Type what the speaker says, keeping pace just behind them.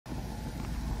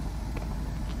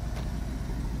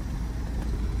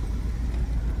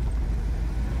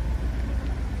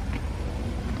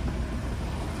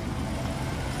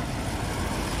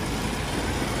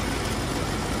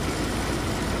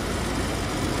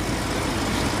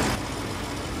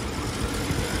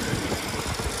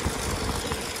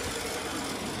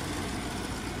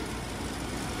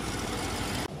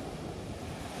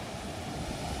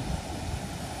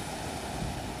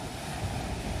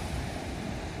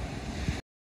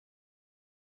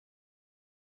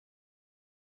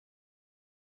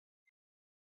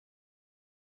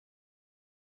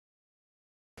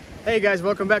Hey guys,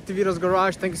 welcome back to VITO'S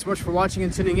Garage. Thank you so much for watching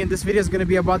and tuning in. This video is going to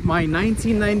be about my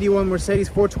 1991 Mercedes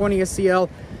 420 SEL.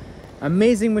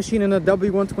 Amazing machine in a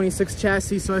W126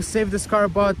 chassis. So I saved this car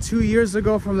about 2 years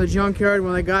ago from the junkyard.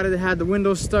 When I got it, it had the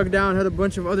windows stuck down, had a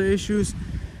bunch of other issues.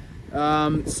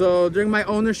 So during my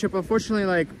ownership,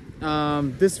 unfortunately,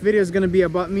 this video is going to be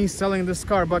about me selling this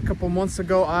car. About a couple months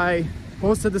ago, I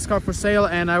posted this car for sale,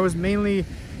 and I was mainly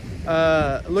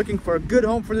looking for a good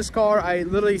home for this car. I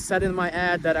literally said in my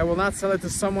ad that I will not sell it to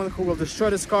someone who will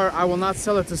destroy this car. I will not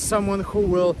sell it to someone who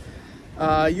will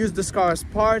use this car as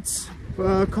parts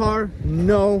car.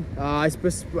 No, I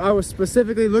was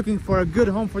specifically looking for a good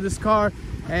home for this car,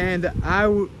 and I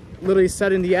literally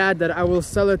said in the ad that I will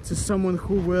sell it to someone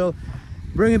who will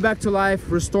bring it back to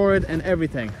life, restore it, and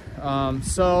everything.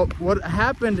 So what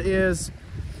happened is,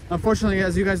 unfortunately,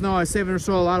 as you guys know, I save and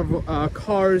restore a lot of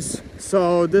cars.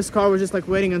 So this car was just like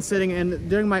waiting and sitting, and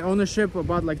during my ownership,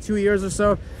 about like 2 years or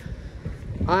so,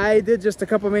 I did just a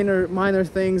couple minor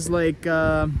things like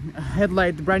brand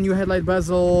new headlight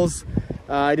bezels.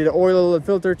 I did an oil and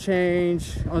filter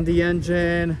change on the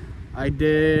engine. I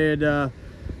did a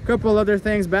couple other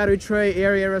things, battery tray,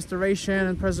 area restoration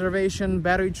and preservation,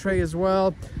 battery tray as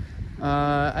well.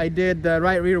 I did the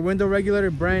right rear window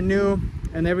regulator, brand new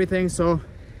and everything. So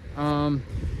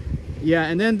yeah,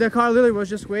 and then the car literally was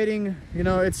just waiting,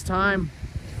 its time,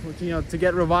 to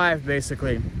get revived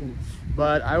basically.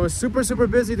 But I was super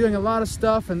busy doing a lot of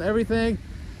stuff and everything,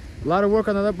 a lot of work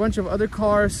on a bunch of other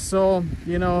cars. So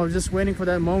just waiting for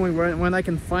that moment when I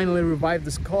can finally revive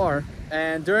this car.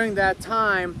 And during that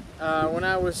time, when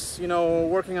I was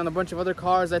working on a bunch of other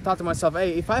cars, I thought to myself,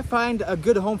 hey, if I find a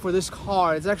good home for this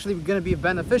car, it's actually going to be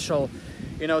beneficial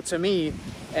to me.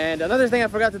 And another thing I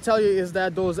forgot to tell you is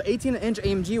that those 18-inch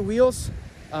AMG wheels,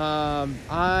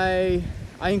 I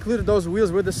included those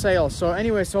wheels with the sale. So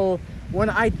anyway, so when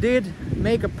I did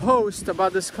make a post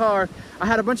about this car, I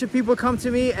had a bunch of people come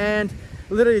to me and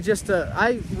literally just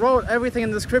I wrote everything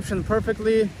in the description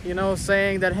perfectly,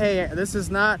 saying that, hey,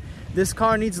 this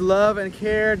car needs love and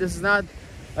care. This is not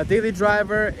a daily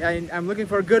driver. I'm looking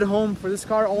for a good home for this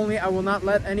car only. I will not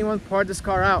let anyone part this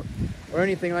car out or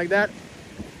anything like that.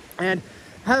 And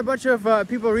I had a bunch of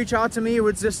people reach out to me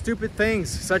with just stupid things,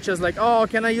 such as like, oh,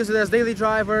 can I use it as daily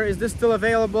driver? Is this still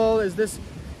available? Is this,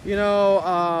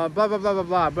 blah, blah, blah, blah,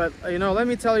 blah. But, let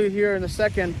me tell you here in a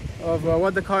second of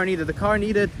what the car needed. The car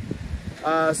needed,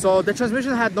 so the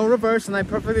transmission had no reverse, and I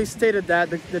perfectly stated that.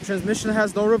 The transmission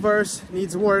has no reverse,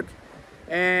 needs work,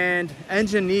 and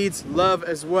engine needs love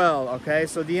as well, okay?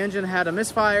 So the engine had a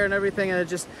misfire and everything, and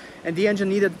the engine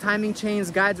needed timing chains,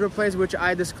 guides replaced, which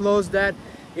I disclosed that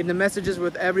in the messages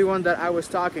with everyone that I was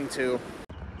talking to.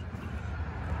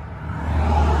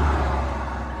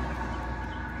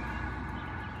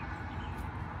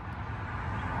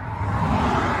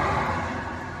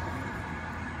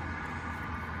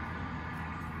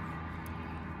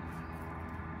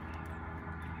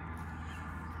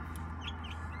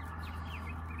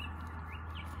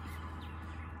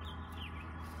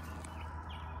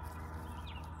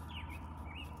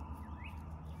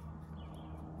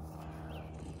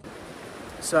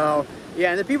 So yeah,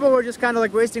 and the people were just kind of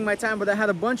like wasting my time, but I had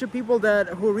a bunch of people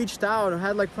who reached out. I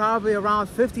had like probably around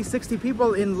 50-60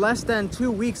 people in less than 2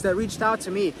 weeks that reached out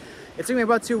to me. It took me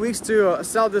about 2 weeks to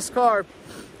sell this car,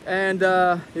 and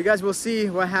you guys will see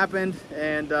what happened.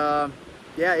 And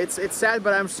yeah, it's sad,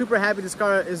 but I'm super happy this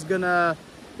car is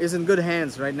in good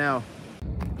hands right now.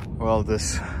 Well,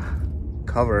 this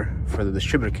cover for the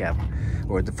distributor cap,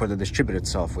 or for the distributor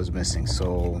itself, was missing,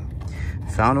 so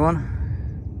I found one.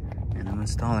 I'm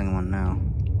installing one now.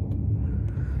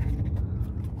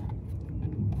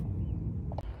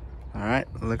 All right,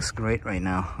 looks great right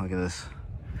now. Look at this.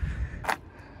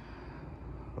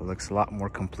 It looks a lot more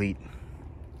complete.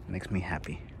 Makes me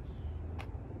happy.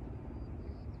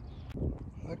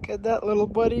 Look at that little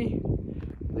buddy.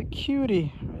 The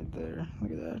cutie right there.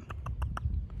 Look at that.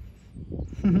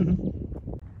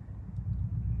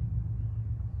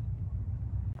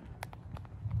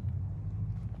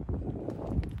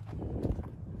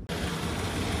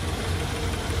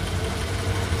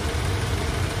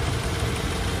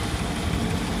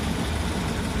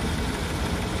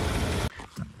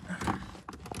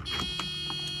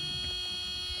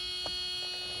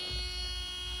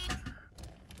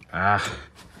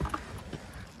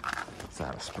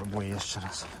 Zaraz spróbuję jeszcze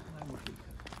raz.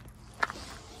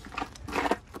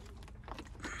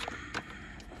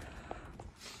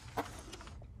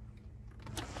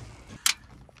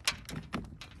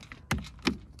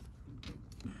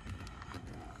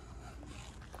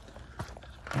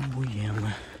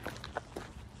 Spróbujemy.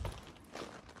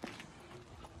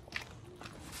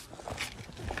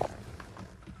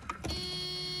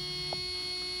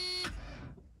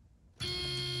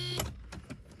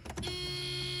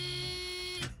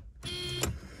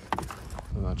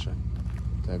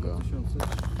 tego.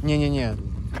 Nie.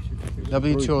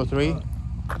 W203.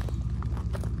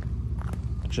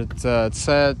 Czy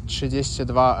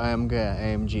C32 AMG.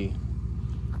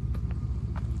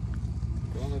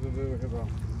 One by były chyba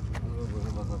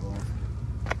za wąskie.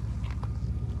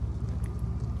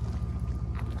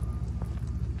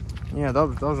 Nie,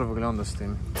 dobrze wygląda z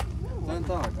tym. Ten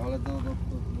tak, ale do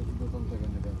tamtego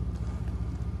nie będzie.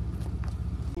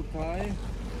 Tutaj.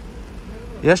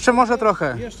 Jeszcze może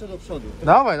trochę. Jeszcze do przodu.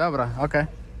 Dawaj, dobra, okej.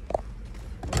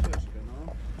 Troszeczkę,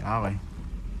 no. Dawaj.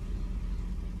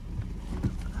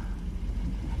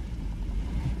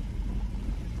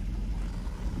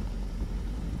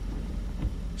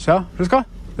 Co? Wszystko?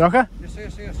 Trochę? Jeszcze.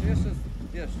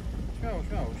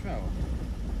 Śmiało.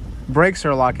 Brakes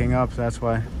are locking up, that's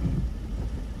why.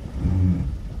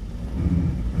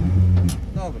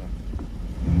 Dobra.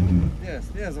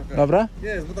 Jest okej. Dobra?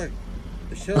 Jest, bo tak.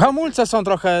 Hamulce są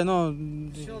trochę, no...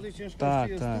 Środek ciężkości Tak,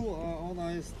 jest tak. tu, a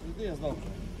ona jest dobrze.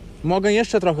 Mogę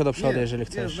jeszcze trochę do przodu, Nie, jeżeli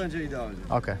chcesz. będzie idealnie.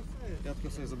 Okej. Ja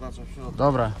tylko sobie zobaczę w środku.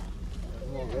 Dobra.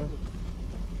 Mogę.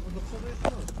 No do przodu jest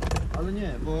dobrze. Ale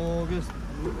nie, bo wiesz,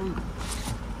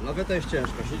 laweta jest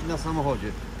ciężka, siedzi na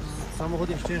samochodzie. Samochód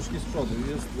jest ciężki z przodu,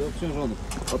 jest obciążony.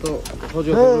 O to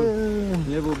chodzi o to, żeby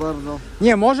nie był bardzo...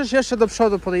 Nie, możesz jeszcze do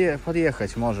przodu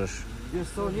podjechać, możesz. Wiesz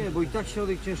co, nie, bo i tak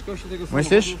środek ciężkości tego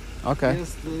samochodu Myślisz? Okej.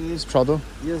 jest, Z przodu?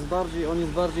 jest bardziej, on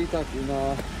jest bardziej taki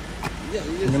na...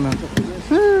 Nie ma.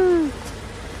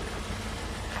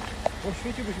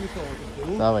 Poświeciłbyś mi koło do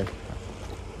tyłu. Dawaj.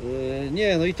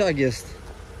 Nie, no i tak jest.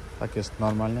 Tak jest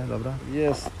normalnie, dobra.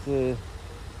 Jest...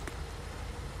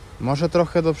 Może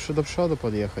trochę do przodu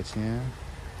podjechać, nie?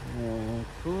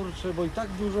 kurczę, bo i tak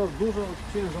dużo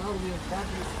ciężaru jest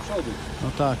bardziej z przodu. No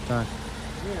tak. Nie,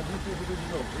 myślę, że będzie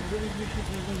dobrze. Jeżeli myślisz,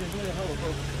 że będzie źle jechało, to...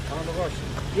 A no właśnie.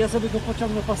 Ja sobie go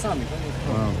pociągnę pasami, to nie jest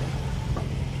problem.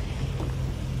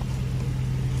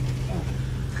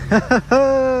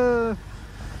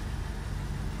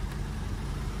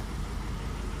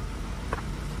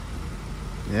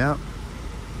 Yeah.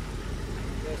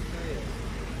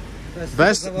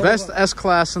 Best Best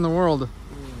S-Class in the world.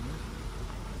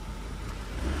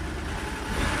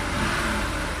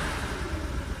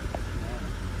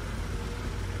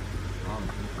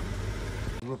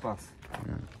 Wypas.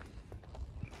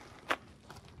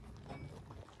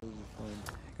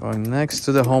 Going next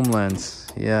to the homeland.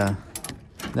 Yeah.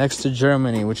 Next to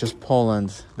Germany, which is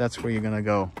Poland. That's where you're gonna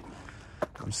go.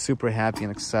 I'm super happy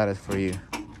and excited for you.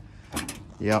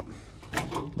 Yep.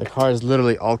 The car is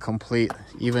literally all complete.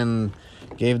 Even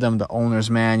gave them the owner's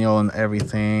manual and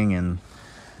everything, and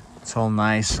it's all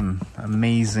nice and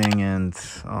amazing. And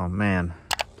oh man,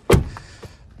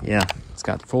 yeah, it's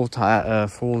got full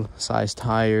size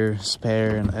tire,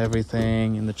 spare, and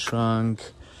everything in the trunk,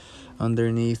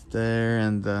 underneath there,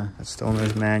 and it's the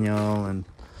owner's manual, and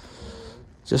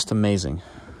just amazing.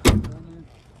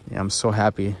 Yeah, I'm so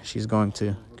happy she's going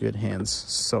to good hands.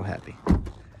 So happy.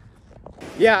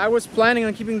 Yeah, I was planning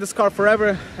on keeping this car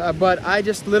forever, but I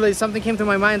just literally, something came to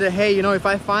my mind that, hey, you know, if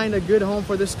I find a good home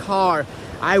for this car,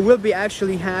 I will be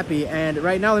actually happy. And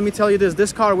right now, let me tell you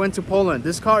this car went to Poland.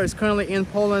 This car is currently in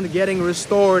Poland, getting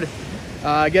restored,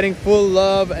 getting full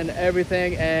love and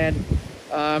everything. And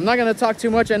I'm not gonna talk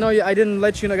too much. I know I didn't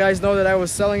let you guys know that I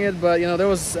was selling it, but you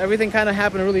know, everything kind of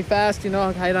happened really fast, you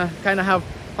know, kind of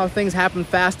how things happen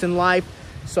fast in life.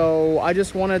 So I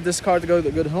just wanted this car to go to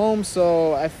a good home.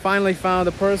 So I finally found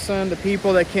the person, the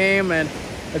people that came, and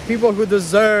the people who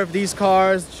deserve these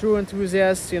cars, true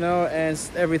enthusiasts, you know, and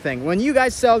everything. When you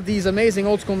guys sell these amazing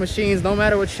old school machines, no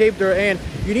matter what shape they're in,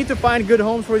 you need to find good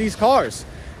homes for these cars.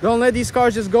 Don't let these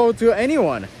cars just go to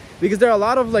anyone, because there are a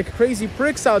lot of like crazy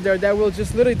pricks out there that will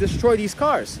just literally destroy these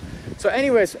cars. So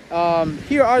anyways,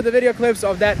 here are the video clips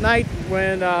of that night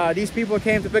when these people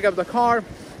came to pick up the car.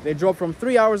 They drove from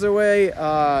 3 hours away,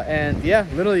 and yeah,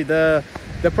 literally the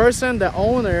person, the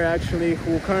owner actually,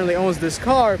 who currently owns this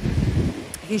car,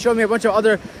 he showed me a bunch of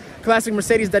other classic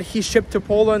Mercedes that he shipped to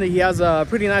Poland. He has a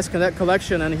pretty nice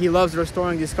collection, and he loves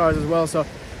restoring these cars as well. So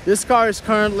this car is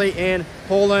currently in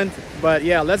Poland. But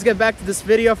yeah, let's get back to this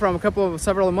video from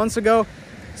several months ago.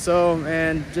 So,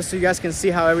 and just so you guys can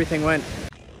see how everything went.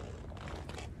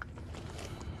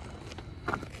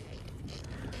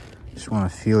 Just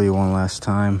want to feel you one last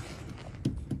time.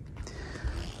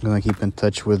 I'm gonna keep in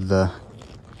touch with the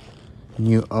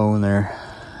new owner.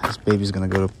 This baby's gonna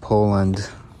go to Poland,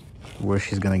 where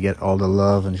she's gonna get all the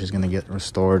love and she's gonna get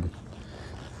restored.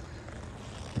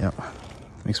 Yep.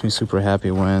 Makes me super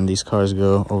happy when these cars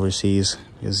go overseas,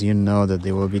 because you know that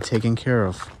they will be taken care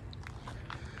of.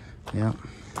 Yep.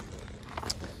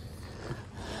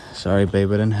 Sorry, babe,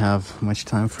 I didn't have much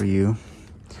time for you.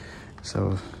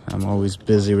 So I'm always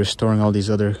busy restoring all these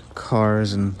other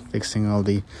cars and fixing all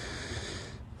the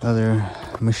other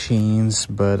machines.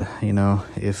 But you know,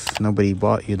 if nobody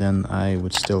bought you, then I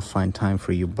would still find time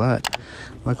for you. But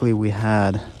luckily we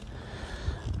had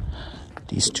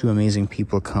these two amazing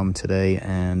people come today,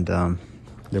 and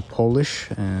they're Polish,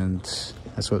 and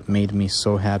that's what made me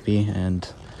so happy. And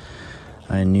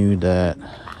I knew that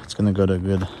it's gonna go to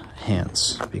good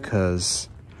hands, because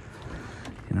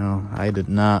you know, I did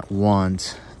not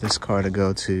want this car to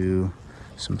go to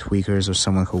some tweakers or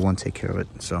someone who won't take care of it.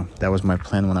 So that was my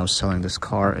plan when I was selling this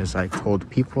car, is I told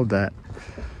people that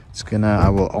I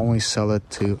will only sell it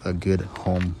to a good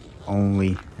home,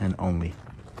 only and only.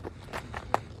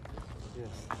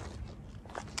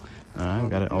 I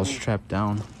got it all strapped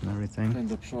down and everything.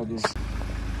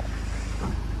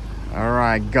 All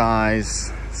right,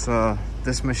 guys, so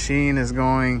this machine is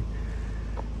going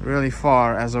really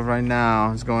far as of right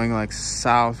now. It's going like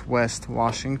southwest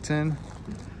Washington,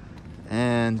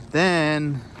 and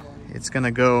then it's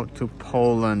gonna go to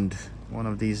Poland one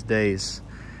of these days.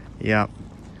 Yep.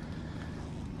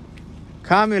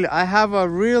 Kamil, I have a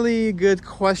really good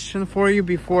question for you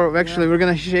before actually we're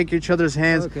gonna shake each other's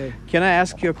hands. Okay. Can I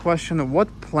ask you a question?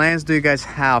 What plans do you guys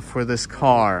have for this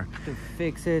car? To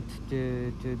fix it,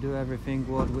 to do everything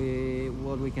what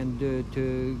we can do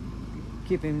to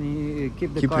keep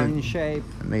the car in shape.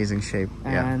 Amazing shape.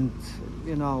 Yeah. And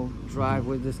you know, drive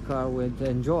with this car with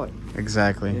enjoy.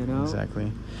 Exactly. You know?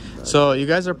 Exactly. So you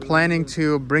guys are planning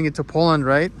to bring it to Poland,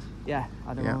 right? Yeah,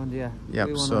 at the moment, yeah.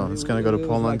 Yep. So it's gonna go to we would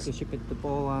Poland. like to ship it to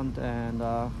Poland and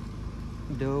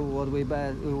do what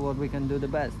we can do the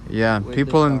best. Yeah. with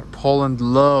People this in car. Poland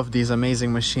love these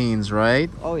amazing machines, right?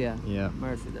 Oh yeah. Yeah.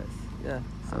 Mercedes. Yeah.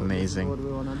 So Amazing. This is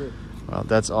what we wanna do. Well,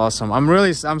 that's awesome.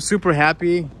 I'm super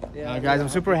happy, Yeah, guys. yeah, I'm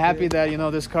super happy that, you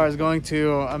know, this car is going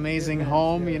to amazing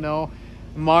home. You know,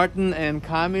 Martin and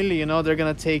Kamil, you know, they're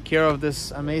gonna take care of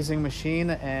this amazing machine,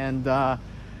 and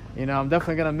you know, I'm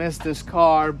definitely gonna miss this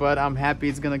car, but I'm happy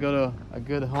it's gonna go to a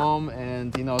good home,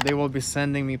 and you know, they will be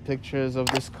sending me pictures of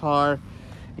this car,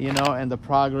 you know, and the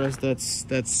progress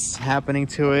that's happening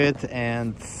to it.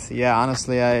 And yeah,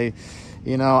 honestly,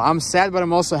 you know, I'm sad, but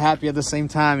I'm also happy at the same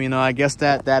time. You know, I guess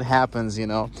that happens, you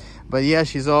know. But yeah,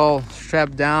 she's all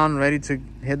strapped down, ready to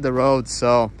hit the road.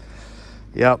 So,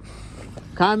 yep.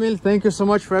 Kamil, thank you so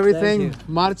much for everything.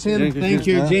 Marcin, thank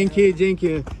you.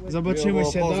 Dzięki. Zobaczymy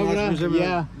się, dobra?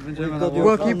 Yeah.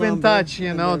 We'll keep in touch,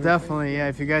 you know, definitely. Yeah,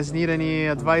 if you guys need any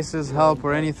advices, help,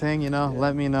 or anything, you know,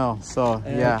 let me know. So,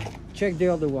 yeah. Check the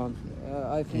other one.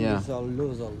 I think Yeah. it's a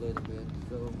loose a little bit.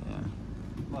 So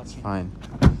Yeah, it's fine.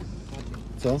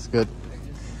 Co? It's good.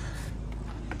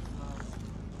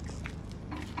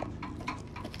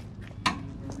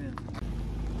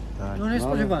 Tak. no nie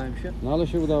spodziewałem się. No ale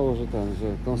się udało, że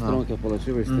tą stronkę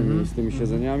poleciłeś z tymi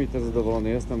siedzeniami, też zadowolony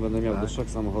jestem, będę miał do 3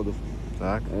 samochodów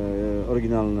Tak.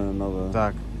 oryginalne, nowe.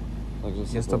 Tak. Także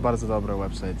Jest super. to bardzo dobry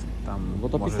website. Tam Bo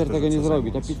to możesz Peter dużo tego nie co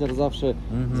zrobi, to zamówić. Peter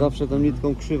zawsze tą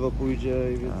nitką krzywo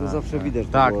pójdzie i to zawsze widać,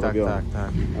 że to Tak, było tak, robione.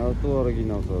 tak. A tu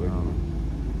oryginał to oryginał.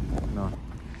 No.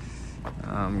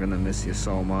 I'm gonna miss you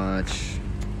so much.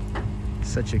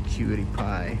 Such a cutie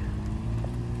pie.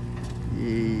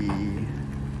 Yee.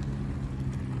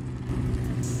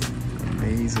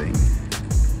 Amazing.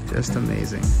 Just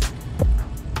amazing.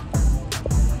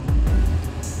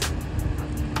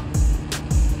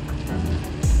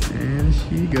 And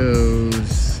she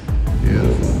goes.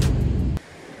 Beautiful.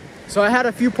 So I had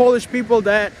a few Polish people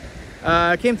that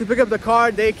came to pick up the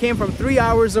car. They came from 3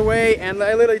 hours away, and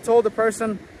I literally told the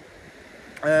person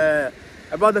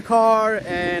about the car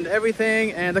and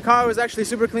everything. And the car was actually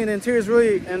super clean. The interior is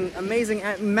really in amazing,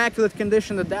 immaculate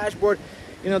condition. The dashboard,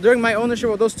 you know, during my ownership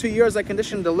of those 2 years, I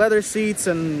conditioned the leather seats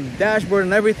and dashboard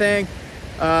and everything.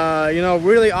 You know,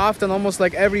 really often, almost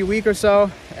like every week or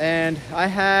so. And I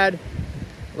had,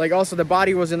 like, also the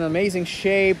body was in amazing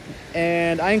shape,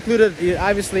 and I included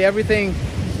obviously everything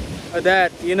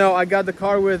that, you know, I got the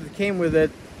car with came with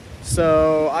it.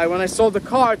 So when I sold the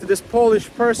car to this Polish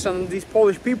person, these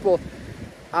Polish people,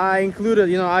 I included,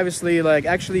 you know, obviously, like,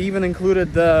 actually even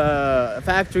included the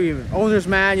factory owner's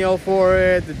manual for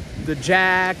it, the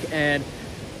jack, and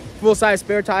full-size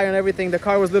spare tire and everything. The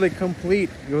car was literally complete.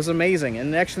 It was amazing,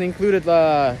 and it actually included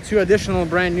 2 additional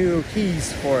brand new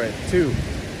keys for it too.